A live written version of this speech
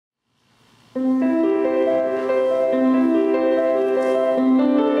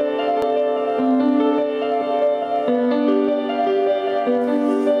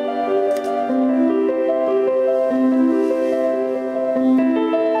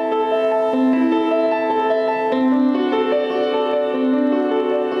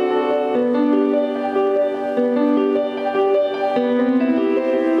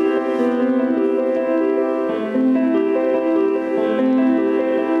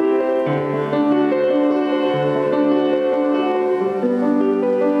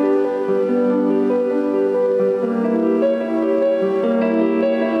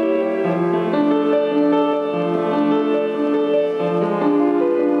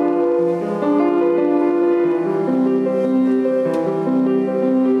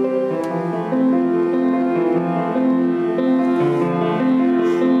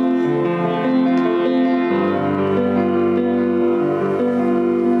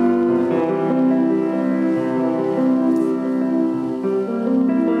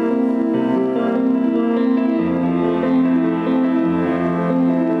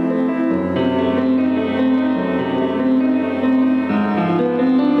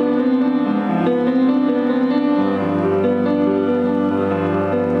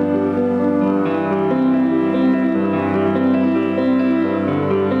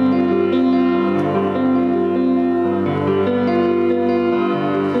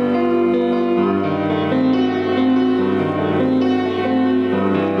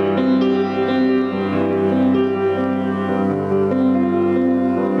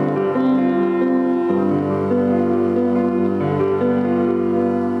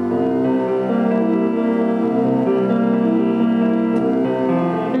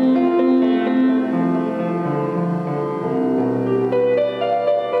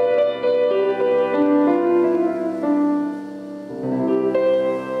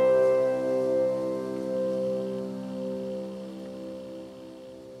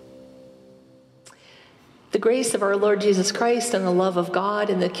The grace of our Lord Jesus Christ and the love of God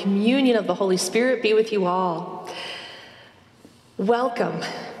and the communion of the Holy Spirit be with you all. Welcome.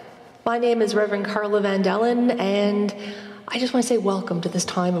 My name is Reverend Carla Van Dellen, and I just want to say welcome to this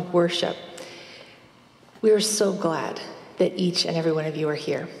time of worship. We are so glad that each and every one of you are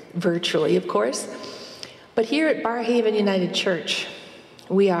here, virtually, of course. But here at Barrhaven United Church,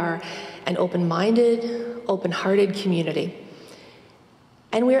 we are an open-minded, open-hearted community.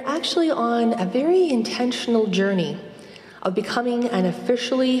 And we're actually on a very intentional journey of becoming an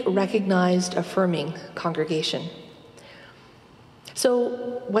officially recognized affirming congregation.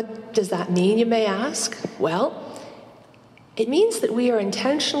 So what does that mean, you may ask? Well, it means that we are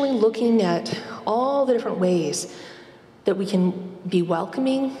intentionally looking at all the different ways that we can be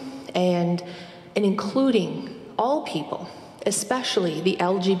welcoming and including all people, especially the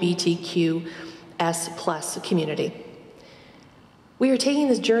LGBTQS+ community. We are taking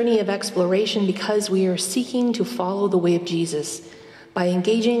this journey of exploration because we are seeking to follow the way of Jesus by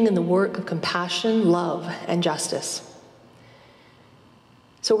engaging in the work of compassion, love, and justice.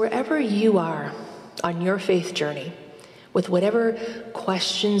 So wherever you are on your faith journey, with whatever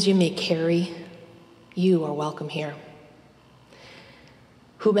questions you may carry, you are welcome here.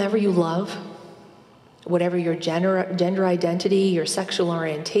 Whomever you love, whatever your gender identity, your sexual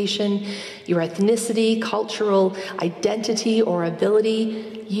orientation, your ethnicity, cultural identity, or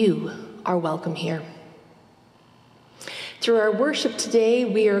ability, you are welcome here. Through our worship today,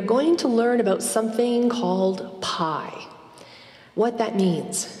 we are going to learn about something called Pi, what that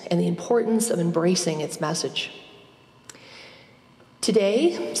means, and the importance of embracing its message.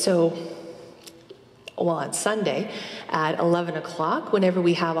 Today, on Sunday at 11 o'clock, whenever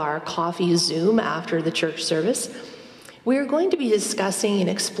we have our coffee Zoom after the church service, we're going to be discussing and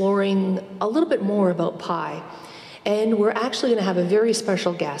exploring a little bit more about Pi. And we're actually going to have a very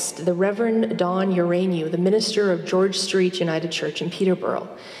special guest, the Reverend Don Uraniu, the minister of George Street United Church in Peterborough.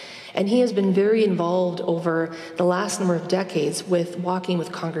 And he has been very involved over the last number of decades with walking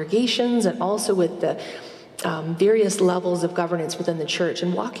with congregations and also with the various levels of governance within the church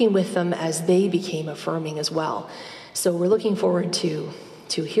and walking with them as they became affirming as well. So we're looking forward to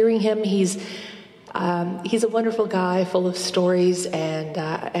hearing him. He's a wonderful guy, full of stories, and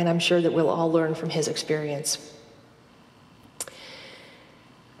I'm sure that we'll all learn from his experience.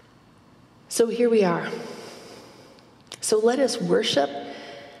 So here we are. So let us worship.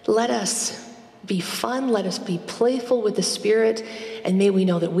 Let us be fun. Let us be playful with the Spirit, and may we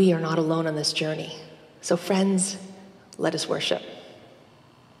know that we are not alone on this journey. So friends, let us worship.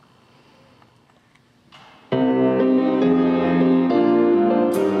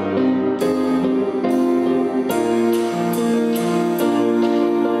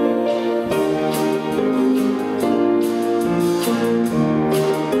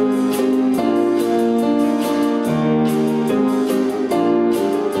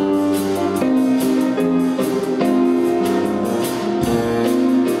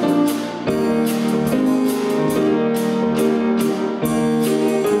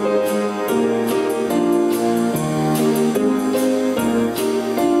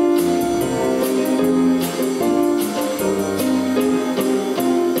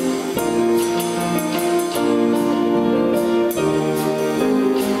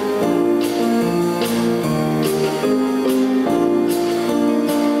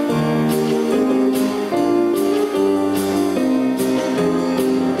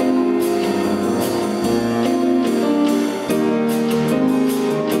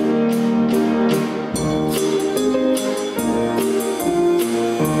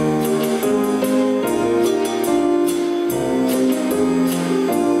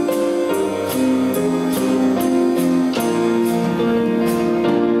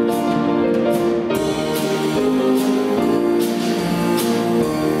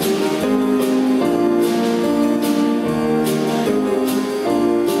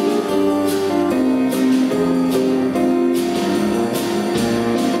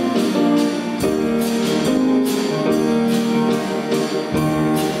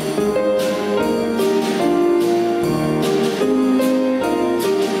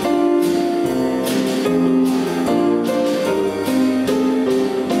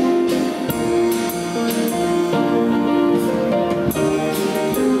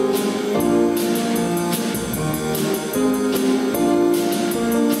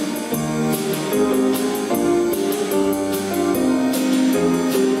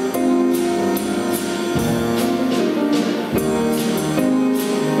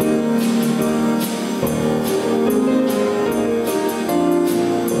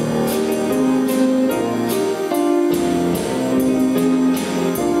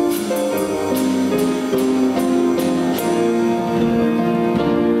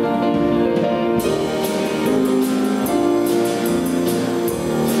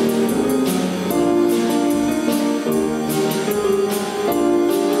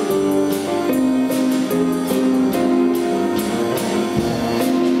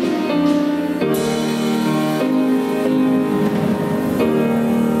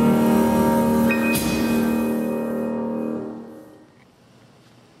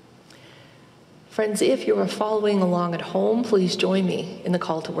 Friends, if you are following along at home, please join me in the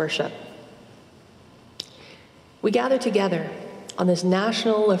call to worship. We gather together on this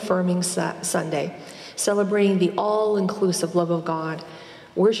National Affirming Sunday, celebrating the all-inclusive love of God,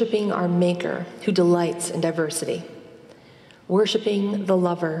 worshiping our Maker who delights in diversity, worshiping the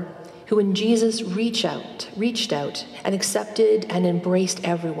lover who in Jesus reached out and accepted and embraced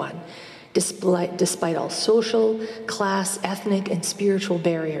everyone, despite all social, class, ethnic, and spiritual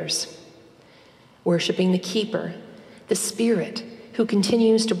barriers. Worshiping the Keeper, the Spirit, who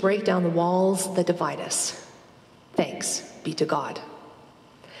continues to break down the walls that divide us. Thanks be to God.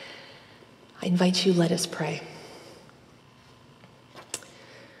 I invite you, let us pray.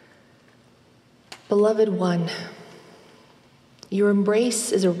 Beloved one, your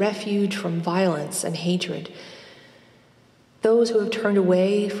embrace is a refuge from violence and hatred. Those who have turned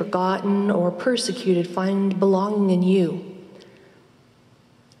away, forgotten, or persecuted find belonging in you.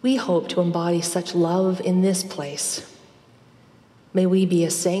 We hope to embody such love in this place. May we be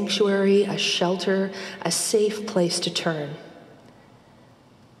a sanctuary, a shelter, a safe place to turn.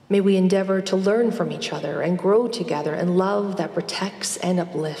 May we endeavor to learn from each other and grow together in love that protects and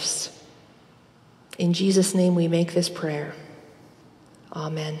uplifts. In Jesus' name we make this prayer.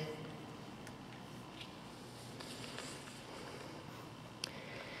 Amen.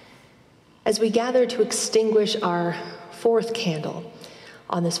 As we gather to extinguish our fourth candle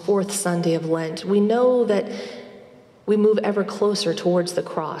on this fourth Sunday of Lent, we know that we move ever closer towards the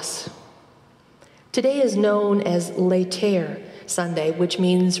cross. Today is known as Later Sunday, which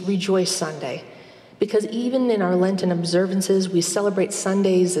means Rejoice Sunday, because even in our Lenten observances, we celebrate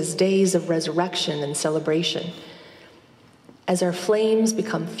Sundays as days of resurrection and celebration. As our flames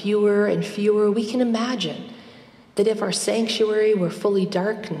become fewer and fewer, we can imagine that if our sanctuary were fully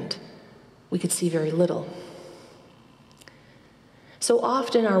darkened, we could see very little. So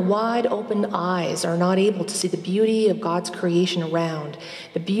often our wide open eyes are not able to see the beauty of God's creation around,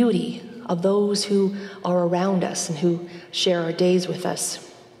 the beauty of those who are around us and who share our days with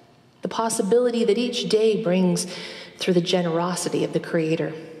us, the possibility that each day brings through the generosity of the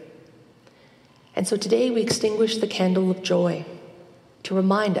Creator. And so today we extinguish the candle of joy to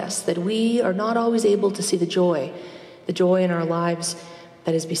remind us that we are not always able to see the joy in our lives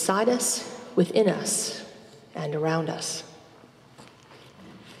that is beside us, within us, and around us.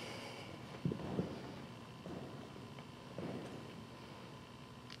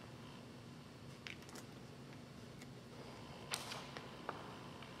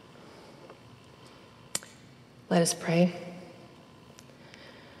 Let us pray.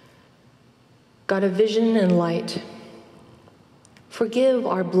 God of vision and light, forgive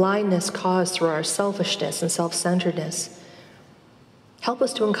our blindness caused through our selfishness and self-centeredness. Help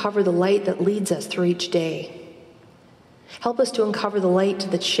us to uncover the light that leads us through each day. Help us to uncover the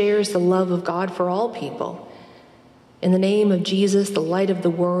light that shares the love of God for all people. In the name of Jesus, the light of the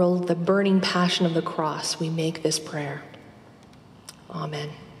world, the burning passion of the cross, we make this prayer. Amen.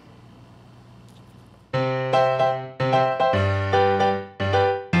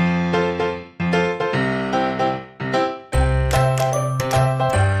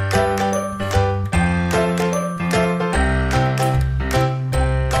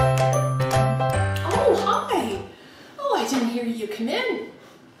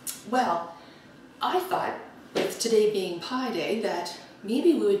 Well, I thought, with today being Pie Day, that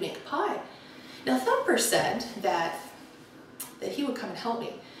maybe we would make pie. Now, Thumper said that he would come and help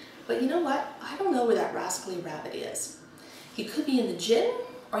me. But you know what? I don't know where that rascally rabbit is. He could be in the gym,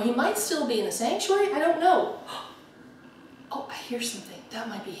 or he might still be in the sanctuary. I don't know. Oh, I hear something. That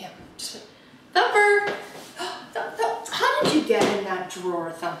might be him. Just wait. Thumper! How did you get in that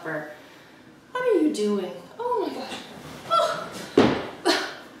drawer, Thumper? What are you doing? Oh my gosh. Oh.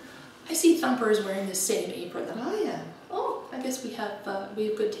 I see Thumper is wearing the same apron that I am. Oh, I guess we have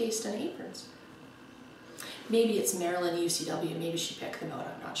good taste in aprons. Maybe it's Marilyn UCW. Maybe she picked them out.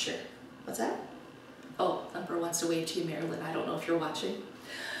 I'm not sure. What's that? Oh, Thumper wants to wave to you, Marilyn. I don't know if you're watching.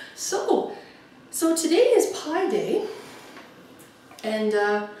 So today is Pie Day.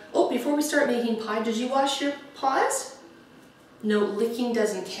 And, before we start making pie, did you wash your paws? No, licking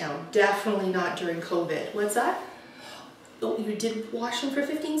doesn't count. Definitely not during COVID. What's that? Oh, you did wash them for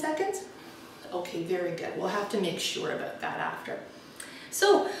 15 seconds? Okay, very good. We'll have to make sure about that after.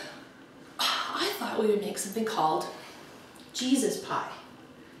 So, I thought we would make something called Jesus pie.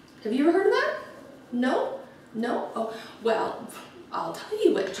 Have you ever heard of that? No? No? Oh, well, I'll tell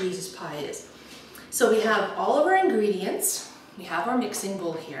you what Jesus pie is. So we have all of our ingredients. We have our mixing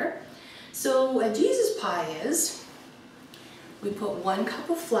bowl here. So a Jesus pie is, we put 1 cup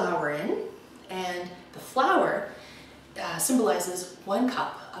of flour in, and the flour symbolizes 1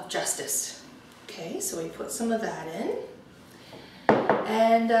 cup of justice. Okay, so we put some of that in.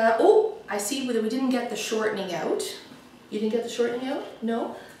 And, oh, I see that we didn't get the shortening out. You didn't get the shortening out?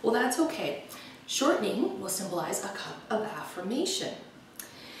 No? Well, that's okay. Shortening will symbolize a cup of affirmation.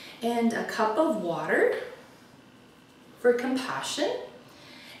 And a cup of water for compassion.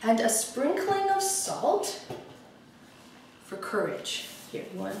 And a sprinkling of salt for courage. Here,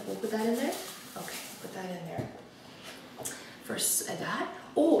 we'll put that in there? Okay, put that in there. First, that.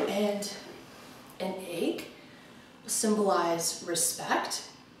 Oh, and an egg will symbolize respect.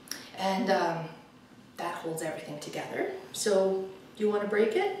 And that holds everything together. So, do you want to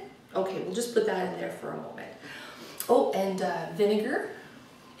break it? Okay, we'll just put that in there for a moment. Oh, and vinegar.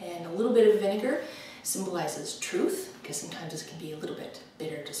 And a little bit of vinegar symbolizes truth, because sometimes this can be a little bit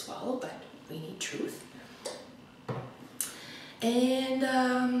bitter to swallow, but we need truth. And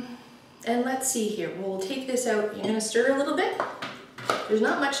let's see here. We'll take this out. You're going to stir a little bit. There's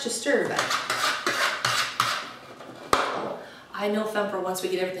not much to stir, but I know Thumper, once we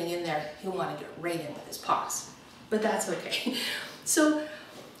get everything in there, he'll want to get right in with his paws. But that's okay. So,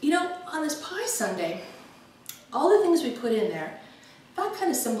 you know, on this Pie Sunday, all the things we put in there, that kind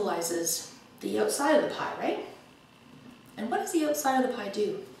of symbolizes the outside of the pie, right? And what does the outside of the pie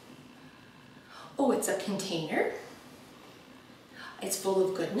do? Oh, it's a container. It's full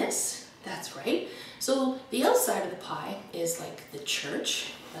of goodness. That's right. So the outside of the pie is like the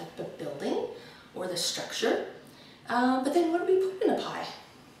church, like the building or the structure. But then what do we put in a pie?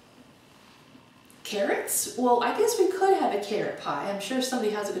 Carrots? Well, I guess we could have a carrot pie. I'm sure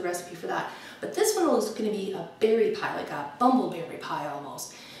somebody has a good recipe for that. But this one is going to be a berry pie, like a bumbleberry pie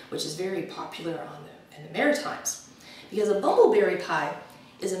almost, which is very popular in the Maritimes. Because a bumbleberry pie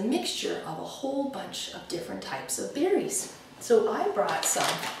is a mixture of a whole bunch of different types of berries. So I brought some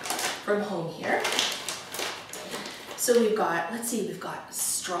from home here. So we've got, let's see, we've got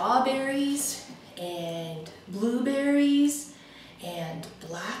strawberries and blueberries and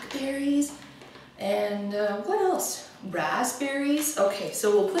blackberries and what else? Raspberries. Okay, so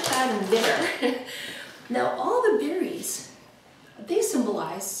we'll put that in there. Now all the berries, they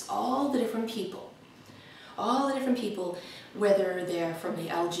symbolize all the different people. All the different people, whether they're from the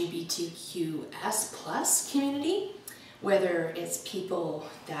LGBTQS+ community, whether it's people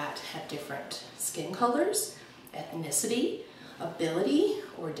that have different skin colors, ethnicity, ability,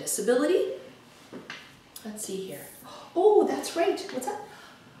 or disability. Let's see here. Oh, that's right. What's that?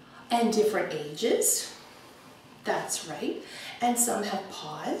 And different ages. That's right. And some have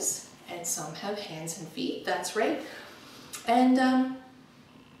paws, and some have hands and feet. That's right. And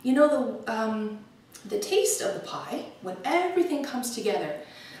you know, the taste of the pie, when everything comes together,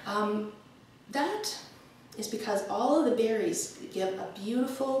 that is because all of the berries give a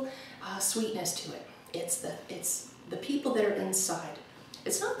beautiful sweetness to it. It's the people that are inside.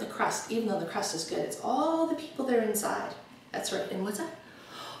 It's not the crust, even though the crust is good. It's all the people that are inside. That's right. And what's that?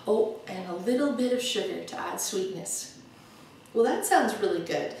 Oh, and a little bit of sugar to add sweetness. Well, that sounds really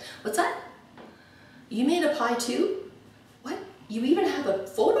good. What's that? You made a pie too? What? You even have a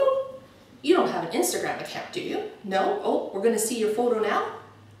photo? You don't have an Instagram account, do you? No? Oh, we're going to see your photo now?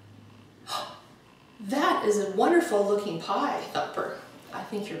 That is a wonderful looking pie, Thumper. I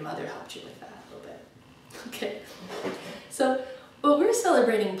think your mother helped you with that a little bit. Okay. So, well, we're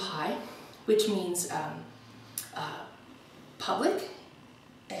celebrating pie, which means public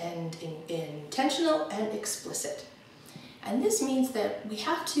and intentional and explicit. And this means that we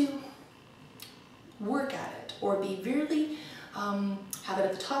have to work at it or be really, have it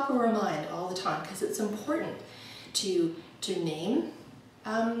at the top of our mind all the time, because it's important to name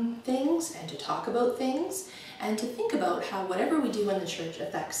things and to talk about things and to think about how whatever we do in the church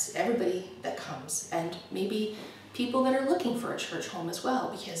affects everybody that comes, and maybe people that are looking for a church home as well,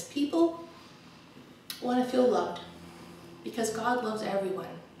 because people want to feel loved, because God loves everyone.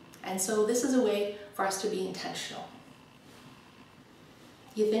 And so this is a way for us to be intentional.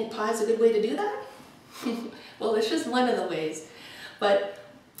 You think pie is a good way to do that? Well, it's just one of the ways. But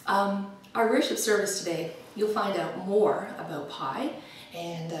our worship service today, you'll find out more about pie.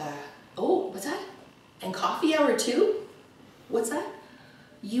 And, oh, what's that? And coffee hour too? What's that?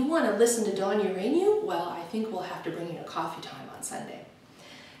 You want to listen to Dawn Uraniu? Well, I think we'll have to bring you a coffee time on Sunday.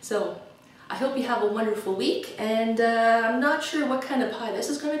 So, I hope you have a wonderful week, and I'm not sure what kind of pie this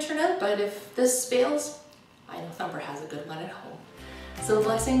is going to turn out, but if this fails, I know Thumper has a good one at home. So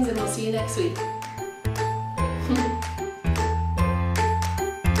blessings, and we'll see you next week.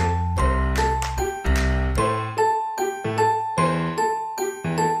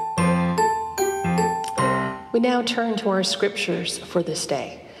 We now turn to our scriptures for this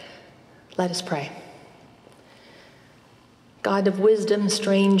day. Let us pray. God of wisdom,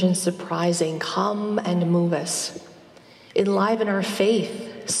 strange and surprising, come and move us. Enliven our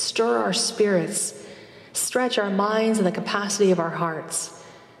faith, stir our spirits, stretch our minds and the capacity of our hearts.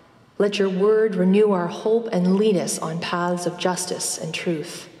 Let your word renew our hope and lead us on paths of justice and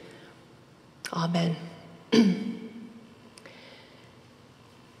truth. Amen.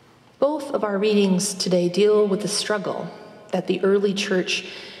 Both of our readings today deal with the struggle that the early church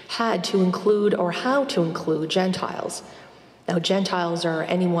had to include, or how to include, Gentiles. Now, Gentiles are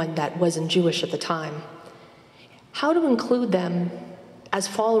anyone that wasn't Jewish at the time. How to include them as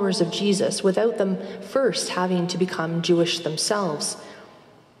followers of Jesus without them first having to become Jewish themselves.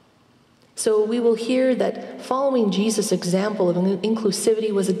 So we will hear that following Jesus' example of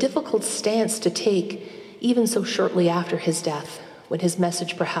inclusivity was a difficult stance to take, even so shortly after his death, when his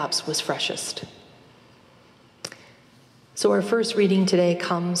message perhaps was freshest. So our first reading today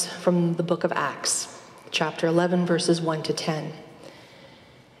comes from the book of Acts, chapter 11, verses 1 to 10.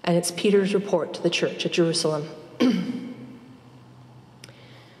 And it's Peter's report to the church at Jerusalem.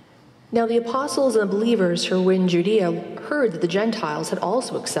 Now the apostles and the believers who were in Judea heard that the Gentiles had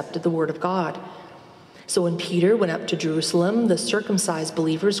also accepted the word of God. So when Peter went up to Jerusalem, the circumcised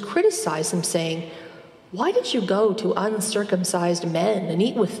believers criticized him, saying, "Why did you go to uncircumcised men and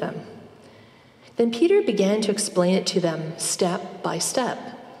eat with them?" Then Peter began to explain it to them step by step,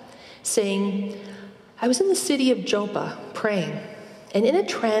 saying, "I was in the city of Joppa praying, and in a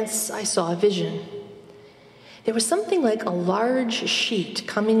trance I saw a vision. There was something like a large sheet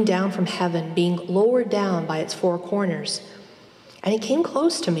coming down from heaven, being lowered down by its four corners, and it came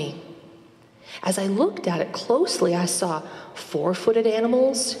close to me. As I looked at it closely, I saw four-footed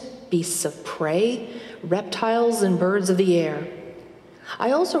animals, beasts of prey, reptiles, and birds of the air. I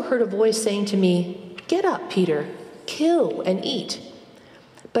also heard a voice saying to me, 'Get up, Peter, kill and eat.'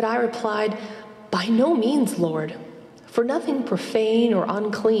 But I replied, 'By no means, Lord, for nothing profane or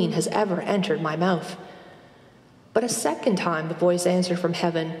unclean has ever entered my mouth.' But a second time the voice answered from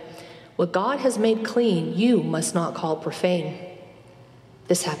heaven, 'What God has made clean, you must not call profane.'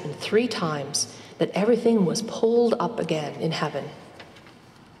 This happened 3 times, that everything was pulled up again in heaven."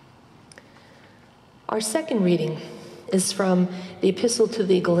 Our second reading is from the Epistle to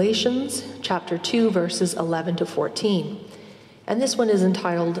the Galatians, chapter 2, verses 11 to 14. And this one is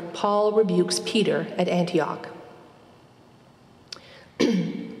entitled, "Paul Rebukes Peter at Antioch."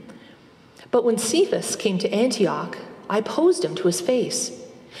 "But when Cephas came to Antioch, I opposed him to his face,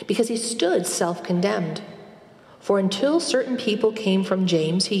 because he stood self-condemned. For until certain people came from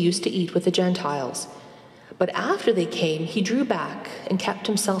James, he used to eat with the Gentiles. But after they came, he drew back and kept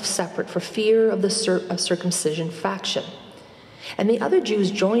himself separate for fear of the circumcision faction. And the other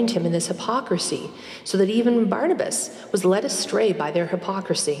Jews joined him in this hypocrisy, so that even Barnabas was led astray by their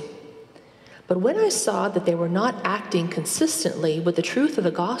hypocrisy. But when I saw that they were not acting consistently with the truth of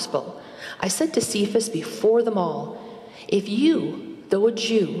the gospel, I said to Cephas before them all, 'If you, though a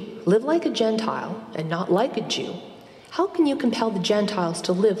Jew, live like a Gentile and not like a Jew, how can you compel the Gentiles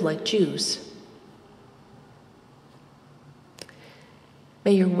to live like Jews?'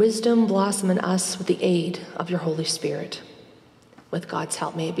 May your wisdom blossom in us with the aid of your Holy Spirit. With God's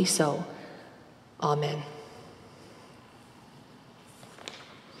help, may it be so. Amen."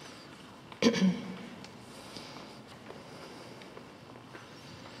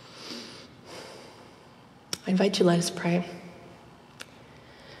 I invite you, let us pray.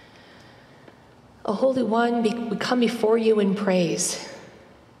 O Holy One, we come before you in praise.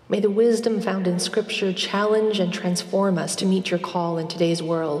 May the wisdom found in Scripture challenge and transform us to meet your call in today's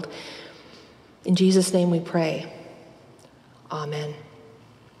world. In Jesus' name we pray. Amen.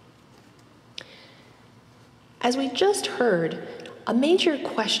 As we just heard, a major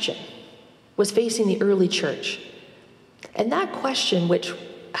question was facing the early church. And that question, which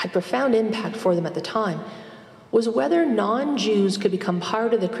had profound impact for them at the time, was whether non-Jews could become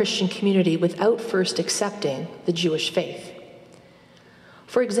part of the Christian community without first accepting the Jewish faith.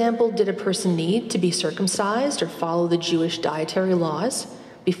 For example, did a person need to be circumcised or follow the Jewish dietary laws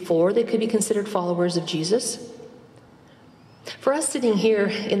before they could be considered followers of Jesus? For us sitting here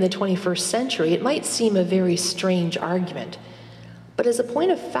in the 21st century, it might seem a very strange argument, but as a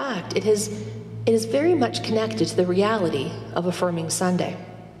point of fact, it is very much connected to the reality of Affirming Sunday.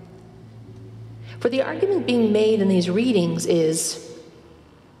 For the argument being made in these readings is,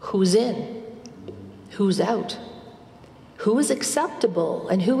 who's in? Who's out? Who is acceptable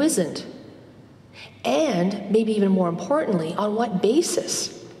and who isn't? And, maybe even more importantly, on what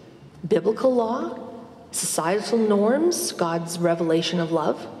basis? Biblical law? Societal norms? God's revelation of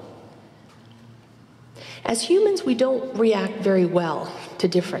love? As humans, we don't react very well to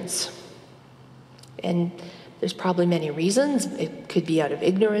difference. And There's probably many reasons. It could be out of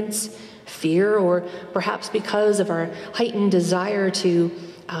ignorance, fear, or perhaps because of our heightened desire to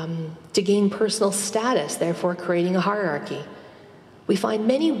gain personal status, therefore creating a hierarchy. We find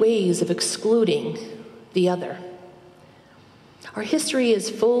many ways of excluding the other. Our history is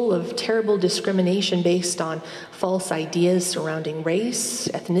full of terrible discrimination based on false ideas surrounding race,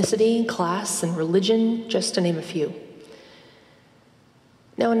 ethnicity, class, and religion, just to name a few.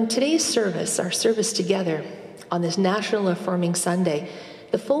 Now, in today's service, our service together on this National Affirming Sunday,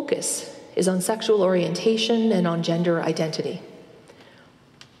 the focus is on sexual orientation and on gender identity.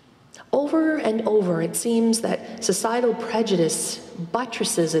 Over and over, it seems that societal prejudice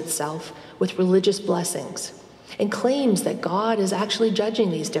buttresses itself with religious blessings and claims that God is actually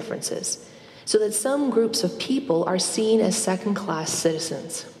judging these differences, so that some groups of people are seen as second-class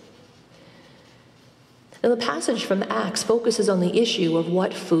citizens. Now, the passage from Acts focuses on the issue of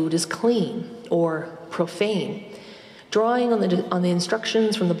what food is clean or profane, drawing on the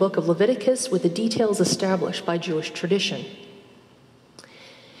instructions from the book of Leviticus with the details established by Jewish tradition.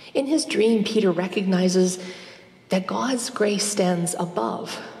 In his dream, Peter recognizes that God's grace stands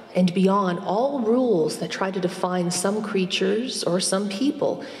above and beyond all rules that try to define some creatures or some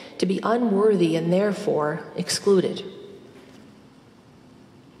people to be unworthy and therefore excluded.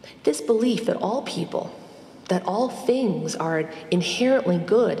 This belief that all people, that all things are inherently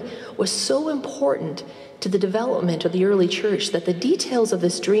good, was so important to the development of the early church that the details of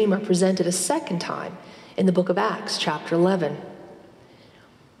this dream are presented a second time in the book of Acts, chapter 11.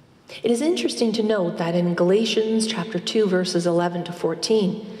 It is interesting to note that in Galatians chapter 2, verses 11 to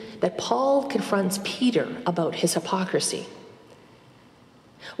 14, that Paul confronts Peter about his hypocrisy.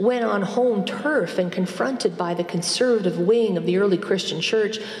 When on home turf and confronted by the conservative wing of the early Christian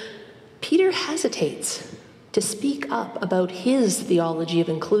church, Peter hesitates to speak up about his theology of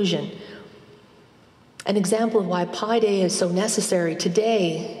inclusion. An example of why Pi Day is so necessary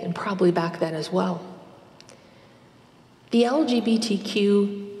today and probably back then as well. The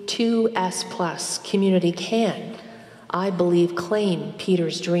LGBTQ2S+ community can, I believe, claim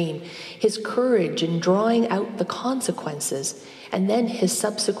Peter's dream, his courage in drawing out the consequences, and then his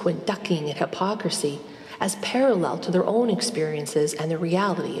subsequent ducking and hypocrisy as parallel to their own experiences and the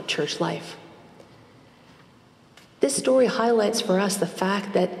reality of church life. This story highlights for us the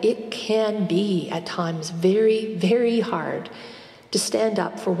fact that it can be, at times, very, very hard to stand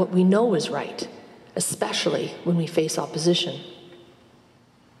up for what we know is right, especially when we face opposition.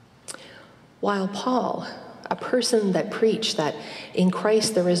 While Paul, a person that preached that in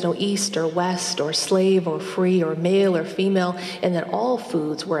Christ there is no east or west or slave or free or male or female, and that all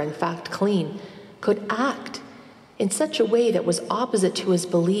foods were in fact clean, could act in such a way that was opposite to his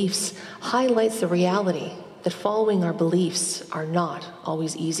beliefs, highlights the reality that following our beliefs are not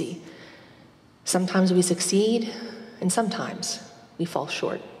always easy. Sometimes we succeed, and sometimes we fall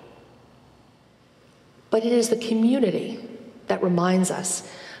short. But it is the community that reminds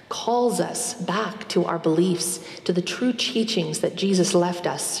us, calls us back to our beliefs, to the true teachings that Jesus left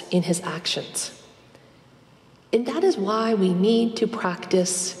us in his actions. And that is why we need to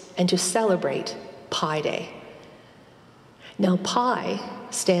practice and to celebrate Pi Day. Now, Pi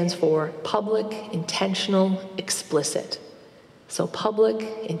stands for public, intentional, explicit. So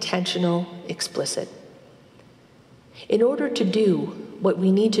public, intentional, explicit. In order to do what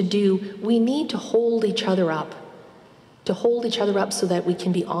we need to do, we need to hold each other up. To hold each other up so that we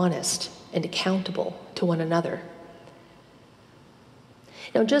can be honest and accountable to one another.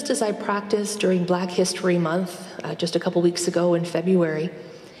 Now, just as I practiced during Black History Month, just a couple weeks ago in February,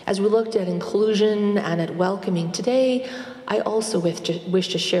 as we looked at inclusion and at welcoming today, I also wish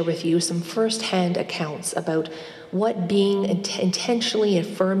to share with you some firsthand accounts about what being intentionally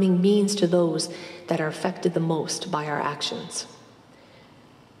affirming means to those that are affected the most by our actions.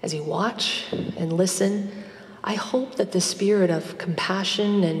 As you watch and listen, I hope that the spirit of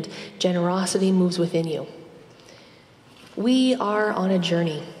compassion and generosity moves within you. We are on a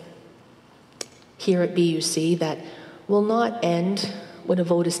journey here at BUC that will not end when a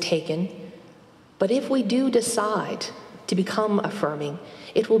vote is taken, but if we do decide to become affirming,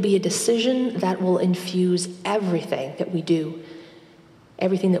 it will be a decision that will infuse everything that we do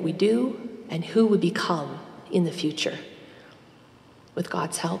and who we become in the future. With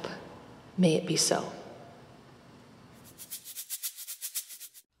God's help, may it be so.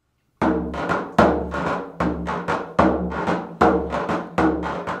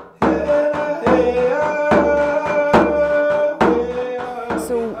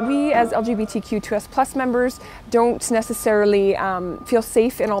 as LGBTQ2S+ members don't necessarily feel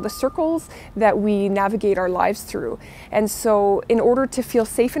safe in all the circles that we navigate our lives through. And so in order to feel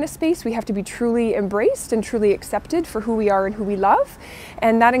safe in a space, we have to be truly embraced and truly accepted for who we are and who we love.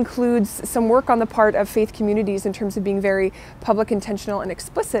 And that includes some work on the part of faith communities in terms of being very public, intentional, and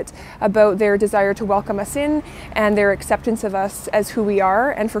explicit about their desire to welcome us in and their acceptance of us as who we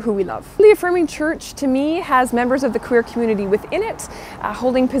are and for who we love. The Affirming Church, to me, has members of the queer community within it,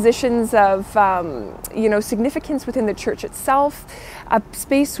 holding positions of significance within the church itself, a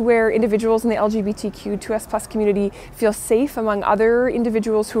space where individuals in the LGBTQ2S+ community feel safe among other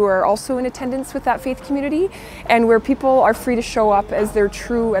individuals who are also in attendance with that faith community, and where people are free to show up as their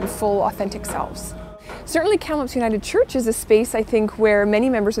true and full authentic selves. Certainly Kamloops United Church is a space, I think, where many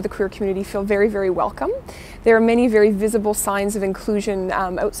members of the queer community feel very, very welcome. There are many very visible signs of inclusion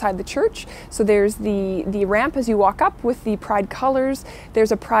outside the church. So there's the ramp as you walk up with the pride colors,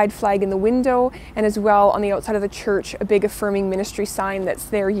 there's a pride flag in the window, and as well on the outside of the church, a big affirming ministry sign that's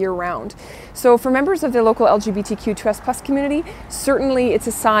there year-round. So for members of the local LGBTQ2S+ community, certainly it's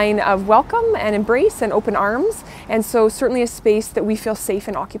a sign of welcome and embrace and open arms, and so certainly a space that we feel safe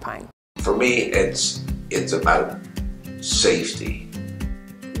in occupying. For me, it's about safety.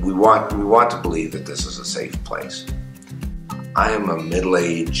 We want to believe that this is a safe place. I am a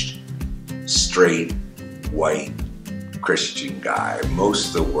middle-aged, straight, white Christian guy.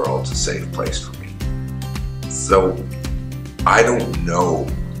 Most of the world's a safe place for me. So I don't know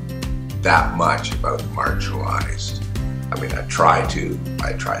that much about the marginalized. I mean, I try to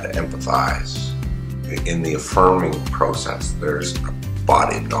empathize. In the affirming process, there's a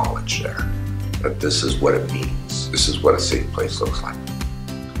body of knowledge there that this is what it means. This is what a safe place looks like.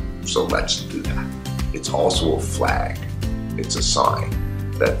 So let's do that. It's also a flag. It's a sign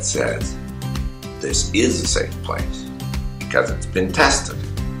that says this is a safe place because it's been tested.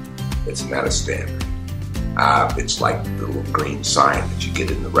 It's met a standard. It's like the little green sign that you get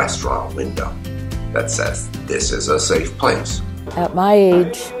in the restaurant window that says this is a safe place. At my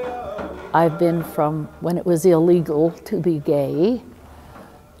age, I've been from when it was illegal to be gay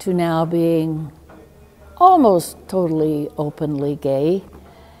to now being almost totally openly gay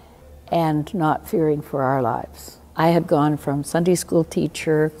and not fearing for our lives. I had gone from Sunday school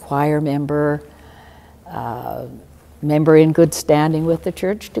teacher, choir member, member in good standing with the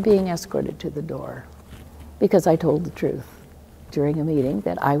church, to being escorted to the door because I told the truth during a meeting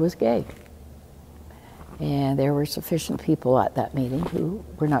that I was gay. And there were sufficient people at that meeting who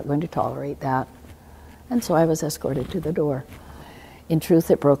were not going to tolerate that. And so I was escorted to the door. In truth,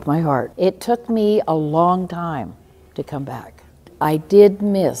 it broke my heart. It took me a long time to come back. I did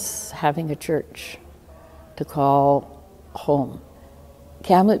miss having a church to call home.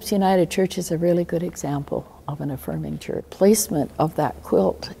 Kamloops United Church is a really good example of an affirming church. Placement of that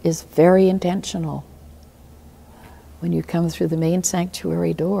quilt is very intentional. When you come through the main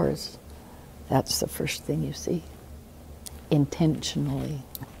sanctuary doors, that's the first thing you see, intentionally.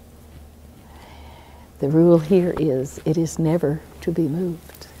 The rule here is, it is never to be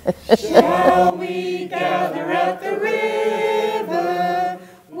moved. Shall we gather at the river,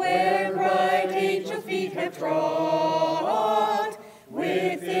 where bright angel feet have trod,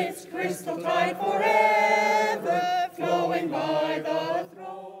 with its crystal tide forever flowing by the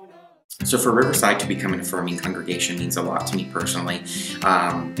throne? So for Riverside to become an affirming congregation means a lot to me personally,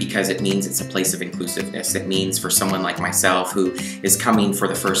 because it means it's a place of inclusiveness. It means for someone like myself who is coming for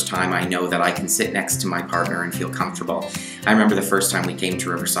the first time, I know that I can sit next to my partner and feel comfortable. I remember the first time we came to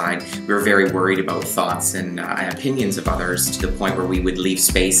Riverside, we were very worried about thoughts and opinions of others, to the point where we would leave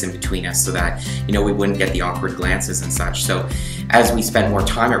space in between us so that, you know, we wouldn't get the awkward glances and such. So as we spent more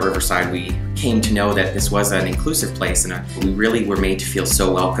time at Riverside, we came to know that this was an inclusive place, and we really were made to feel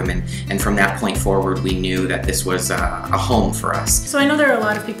so welcome, and from that point forward we knew that this was a home for us. So I know there are a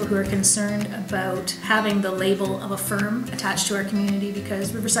lot of people who are concerned about having the label of Affirm attached to our community,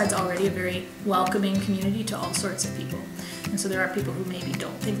 because Riverside's already a very welcoming community to all sorts of people. And so there are people who maybe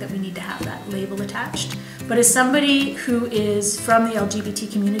don't think that we need to have that label attached. But as somebody who is from the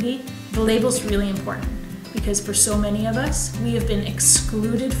LGBT community, the label's really important, because for so many of us, we have been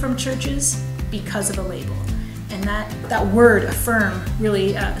excluded from churches because of a label. And that word, affirm,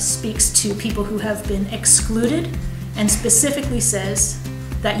 really speaks to people who have been excluded, and specifically says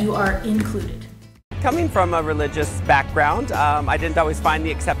that you are included. Coming from a religious background, I didn't always find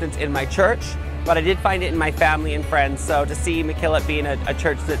the acceptance in my church, but I did find it in my family and friends. So to see McKillop being a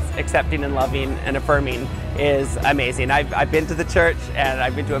church that's accepting and loving and affirming is amazing. I've been to the church, and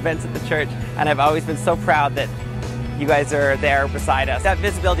I've been to events at the church, and I've always been so proud that you guys are there beside us. That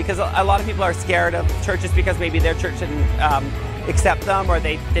visibility, because a lot of people are scared of churches because maybe their church accept them, or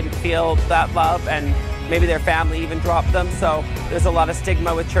they didn't feel that love, and maybe their family even dropped them. So there's a lot of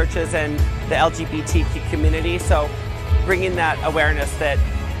stigma with churches and the LGBTQ community. So bringing that awareness that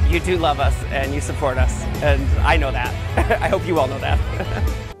you do love us and you support us, and I know that. I hope you all know that.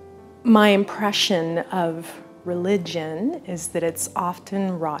 My impression of religion is that it's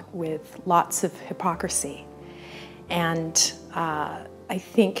often wrought with lots of hypocrisy. And I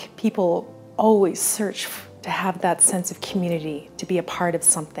think people always search to have that sense of community, to be a part of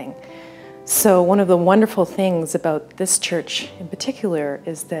something. So one of the wonderful things about this church in particular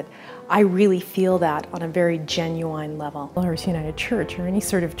is that I really feel that on a very genuine level. Belarus United Church, or any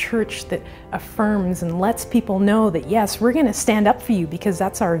sort of church that affirms and lets people know that yes, we're going to stand up for you because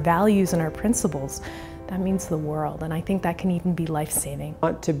that's our values and our principles, that means the world, and I think that can even be life-saving. I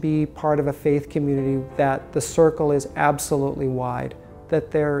want to be part of a faith community that the circle is absolutely wide,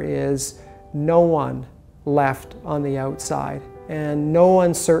 that there is no one left on the outside and no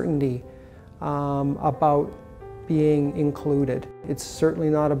uncertainty about being included. It's certainly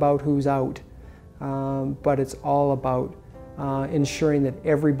not about who's out, but it's all about ensuring that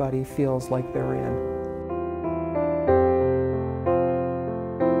everybody feels like they're in.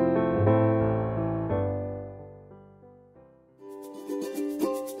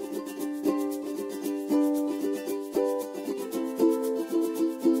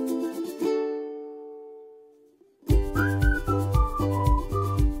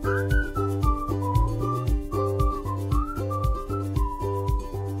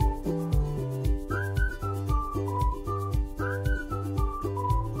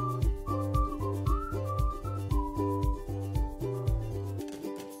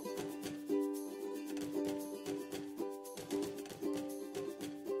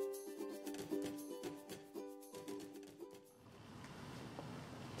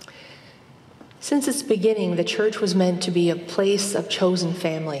 Since its beginning, the church was meant to be a place of chosen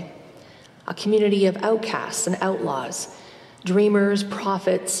family, a community of outcasts and outlaws, dreamers,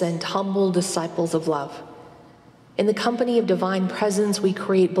 prophets, and humble disciples of love. In the company of divine presence, we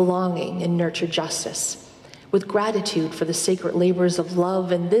create belonging and nurture justice. With gratitude for the sacred labors of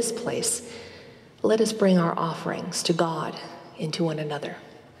love in this place, let us bring our offerings to God and to one another.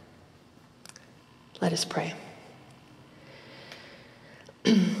 Let us pray.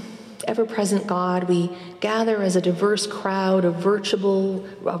 Ever-present God, we gather as a diverse crowd of virtual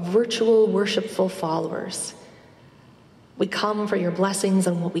worshipful followers. We come for your blessings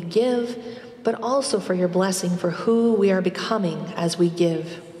on what we give, but also for your blessing for who we are becoming as we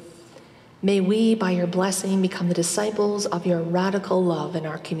give. May we, by your blessing, become the disciples of your radical love in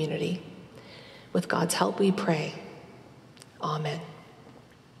our community. With God's help we pray. Amen.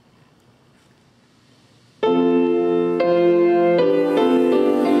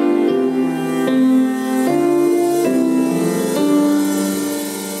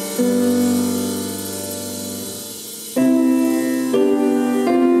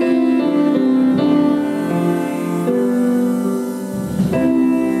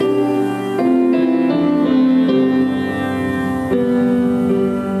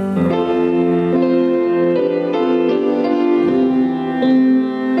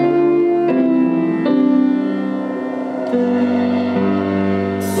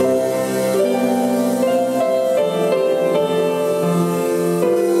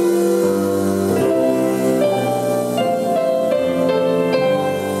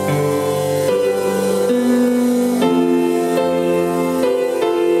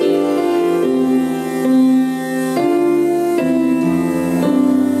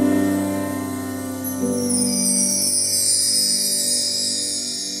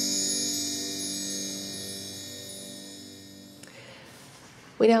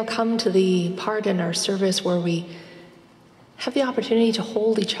 We now come to the part in our service where we have the opportunity to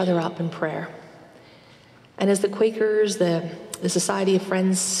hold each other up in prayer. And as the Quakers, the Society of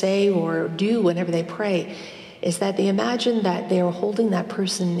Friends say or do whenever they pray, is that they imagine that they are holding that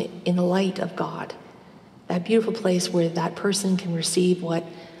person in the light of God, that beautiful place where that person can receive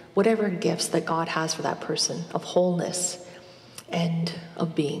whatever gifts that God has for that person, of wholeness and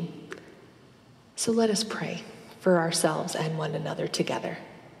of being. So let us pray for ourselves and one another together.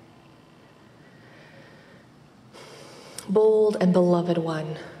 Bold and beloved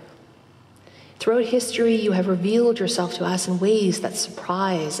one, throughout history you have revealed yourself to us in ways that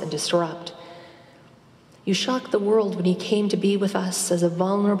surprise and disrupt. You shocked the world when you came to be with us as a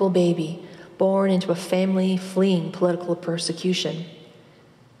vulnerable baby born into a family fleeing political persecution.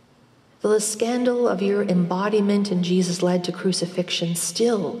 Though the scandal of your embodiment in Jesus led to crucifixion,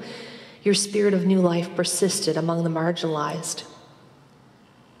 still your spirit of new life persisted among the marginalized.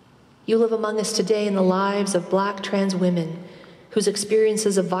 You live among us today in the lives of Black trans women whose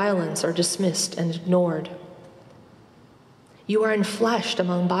experiences of violence are dismissed and ignored. You are enfleshed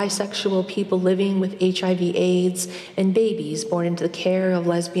among bisexual people living with HIV/AIDS and babies born into the care of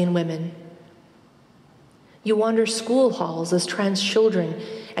lesbian women. You wander school halls as trans children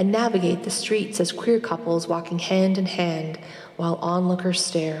and navigate the streets as queer couples walking hand in hand while onlookers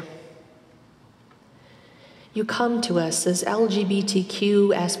stare. You come to us as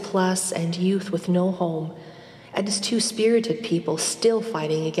LGBTQS+ and youth with no home, and as two-spirited people still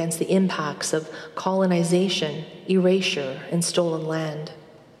fighting against the impacts of colonization, erasure, and stolen land.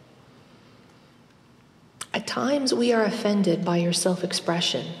 At times, we are offended by your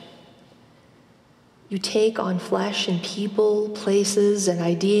self-expression. You take on flesh and people, places, and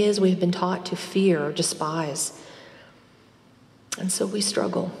ideas we've been taught to fear or despise. And so we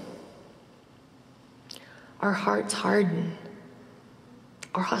struggle. Our hearts harden.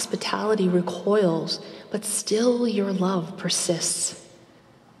 Our hospitality recoils, but still your love persists.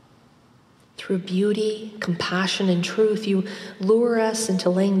 Through beauty, compassion, and truth, you lure us into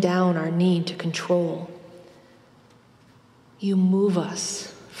laying down our need to control. You move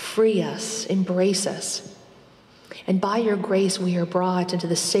us, free us, embrace us. And by your grace, we are brought into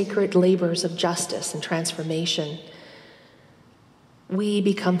the sacred labors of justice and transformation. We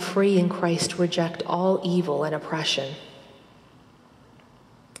become free in Christ to reject all evil and oppression.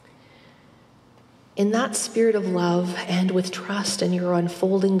 In that spirit of love and with trust in your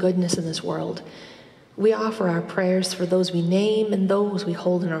unfolding goodness in this world, we offer our prayers for those we name and those we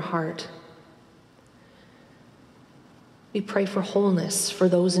hold in our heart. We pray for wholeness for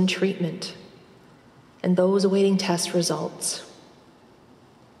those in treatment and those awaiting test results,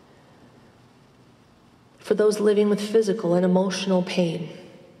 for those living with physical and emotional pain,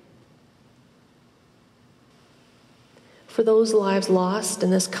 for those lives lost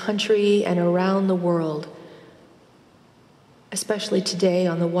in this country and around the world, especially today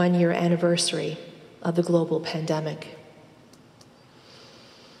on the 1-year anniversary of the global pandemic.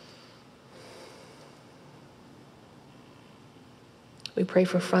 We pray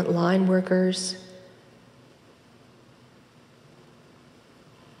for frontline workers.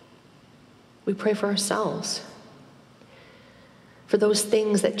 We pray for ourselves, for those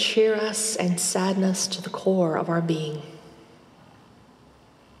things that cheer us and sadden us to the core of our being.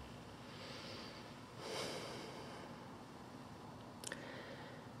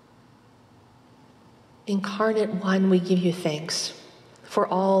 Incarnate One, we give you thanks for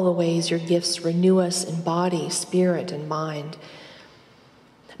all the ways your gifts renew us in body, spirit, and mind.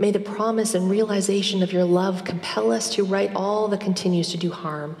 May the promise and realization of your love compel us to right all that continues to do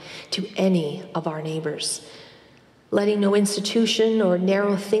harm to any of our neighbors. Letting no institution or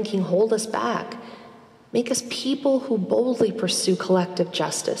narrow thinking hold us back. Make us people who boldly pursue collective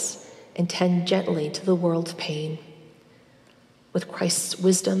justice and tend gently to the world's pain. With Christ's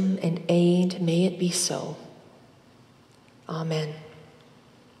wisdom and aid, may it be so. Amen.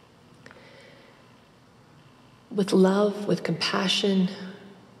 With love, with compassion,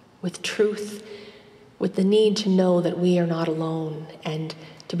 with truth, with the need to know that we are not alone and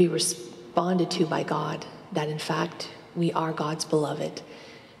to be responded to by God, that in fact we are God's beloved,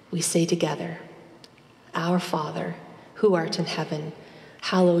 we say together, Our Father, who art in heaven,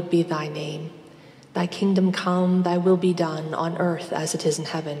 hallowed be thy name. Thy kingdom come, thy will be done on earth as it is in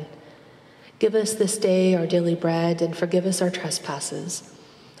heaven. Give us this day our daily bread, and forgive us our trespasses,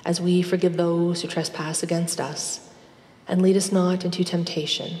 as we forgive those who trespass against us. And lead us not into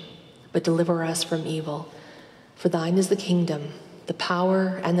temptation, but deliver us from evil. For thine is the kingdom, the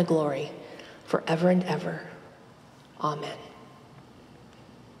power, and the glory, forever and ever. Amen.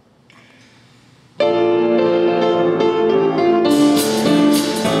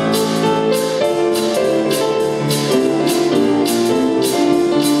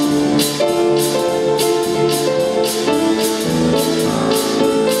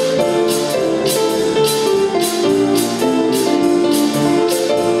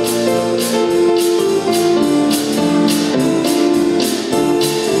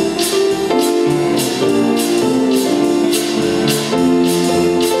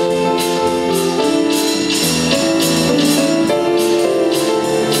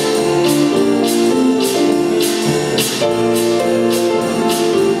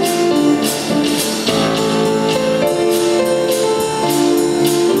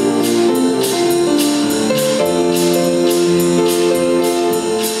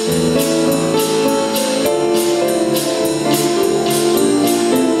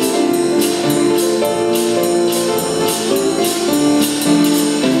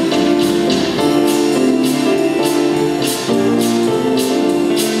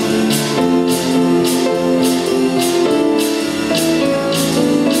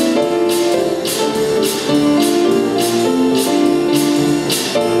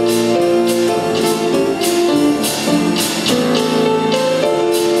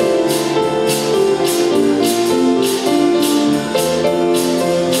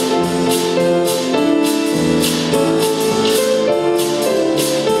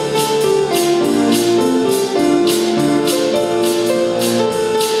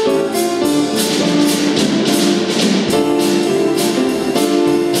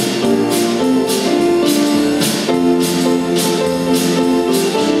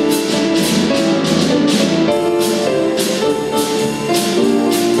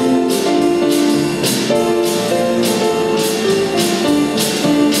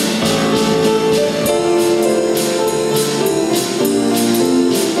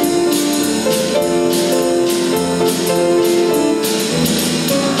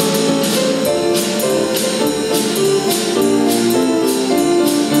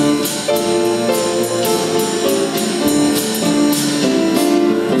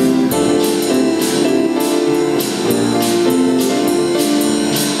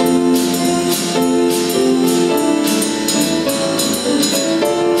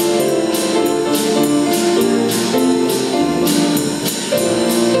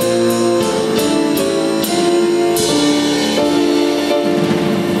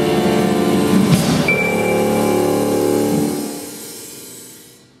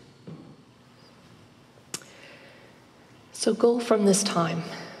 So go from this time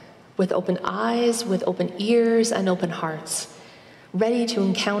with open eyes, with open ears, and open hearts, ready to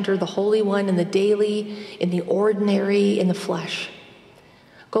encounter the Holy One in the daily, in the ordinary, in the flesh.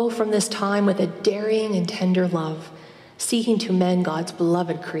 Go from this time with a daring and tender love, seeking to mend God's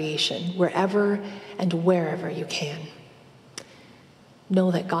beloved creation wherever and wherever you can. Know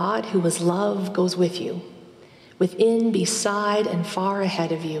that God, who is love, goes with you, within, beside, and far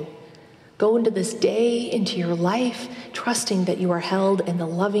ahead of you. Go into this day, into your life, trusting that you are held in the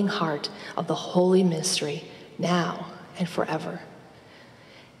loving heart of the holy mystery, now and forever.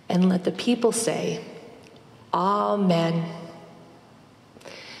 And let the people say, Amen.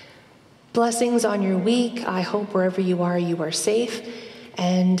 Blessings on your week. I hope wherever you are safe,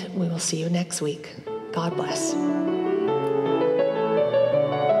 and we will see you next week. God bless.